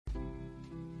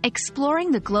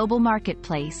Exploring the global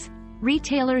marketplace,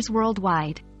 retailers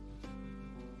worldwide.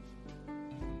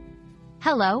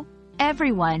 Hello,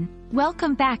 everyone.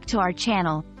 Welcome back to our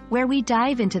channel, where we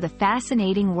dive into the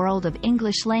fascinating world of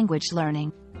English language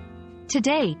learning.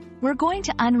 Today, we're going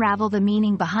to unravel the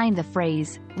meaning behind the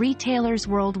phrase, retailers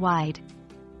worldwide.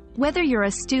 Whether you're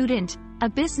a student, a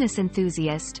business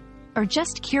enthusiast, or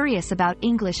just curious about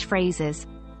English phrases,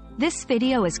 this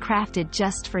video is crafted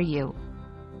just for you.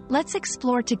 Let's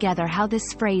explore together how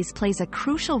this phrase plays a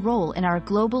crucial role in our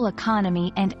global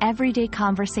economy and everyday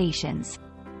conversations.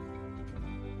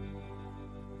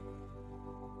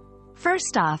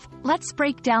 First off, let's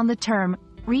break down the term,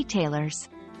 retailers.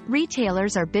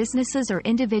 Retailers are businesses or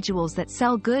individuals that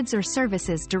sell goods or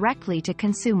services directly to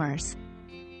consumers.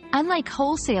 Unlike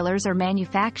wholesalers or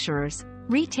manufacturers,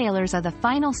 retailers are the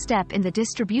final step in the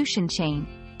distribution chain,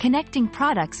 connecting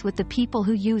products with the people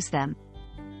who use them.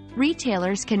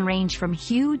 Retailers can range from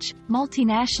huge,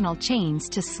 multinational chains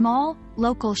to small,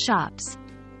 local shops.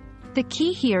 The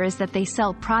key here is that they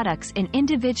sell products in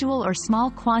individual or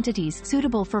small quantities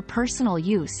suitable for personal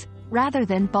use, rather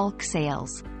than bulk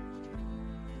sales.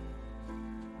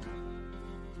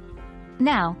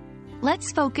 Now,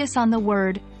 let's focus on the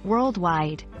word,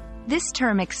 worldwide. This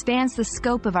term expands the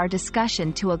scope of our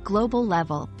discussion to a global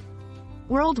level.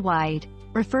 Worldwide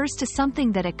refers to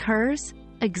something that occurs,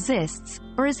 exists,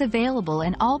 or is available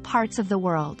in all parts of the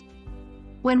world.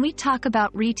 When we talk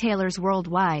about retailers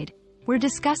worldwide, we're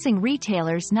discussing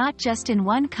retailers not just in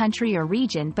one country or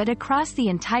region but across the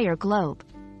entire globe.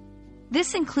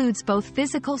 This includes both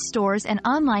physical stores and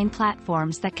online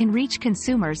platforms that can reach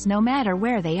consumers no matter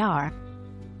where they are.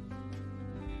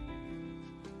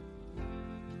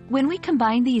 When we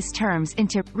combine these terms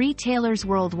into retailers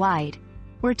worldwide,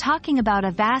 we're talking about a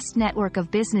vast network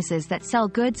of businesses that sell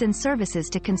goods and services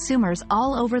to consumers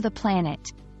all over the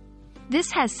planet.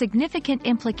 This has significant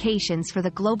implications for the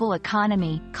global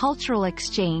economy, cultural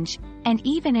exchange, and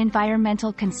even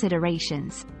environmental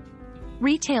considerations.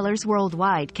 Retailers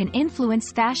worldwide can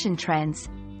influence fashion trends,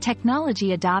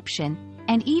 technology adoption,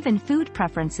 and even food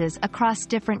preferences across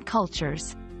different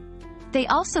cultures. They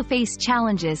also face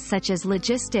challenges such as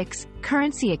logistics,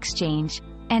 currency exchange,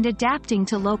 and adapting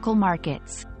to local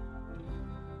markets.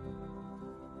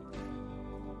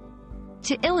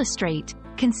 To illustrate,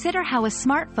 consider how a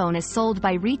smartphone is sold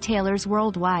by retailers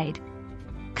worldwide.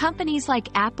 Companies like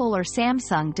Apple or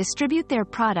Samsung distribute their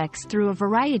products through a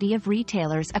variety of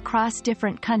retailers across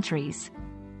different countries.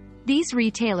 These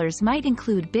retailers might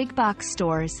include big box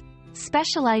stores,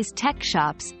 specialized tech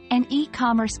shops, and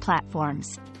e-commerce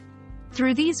platforms.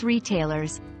 Through these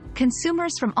retailers,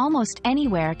 consumers from almost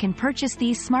anywhere can purchase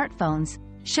these smartphones,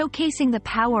 showcasing the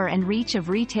power and reach of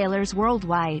retailers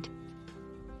worldwide.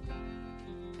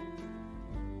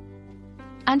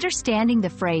 Understanding the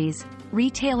phrase,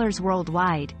 retailers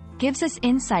worldwide, gives us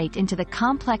insight into the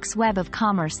complex web of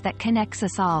commerce that connects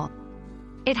us all.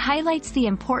 It highlights the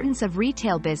importance of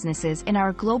retail businesses in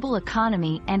our global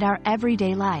economy and our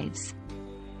everyday lives.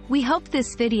 We hope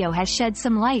this video has shed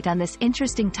some light on this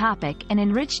interesting topic and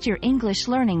enriched your English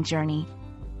learning journey.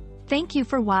 Thank you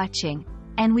for watching,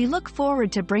 and we look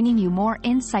forward to bringing you more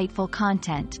insightful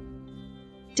content.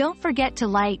 Don't forget to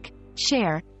like,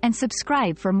 share, and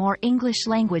subscribe for more English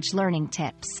language learning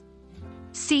tips.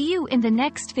 See you in the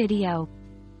next video.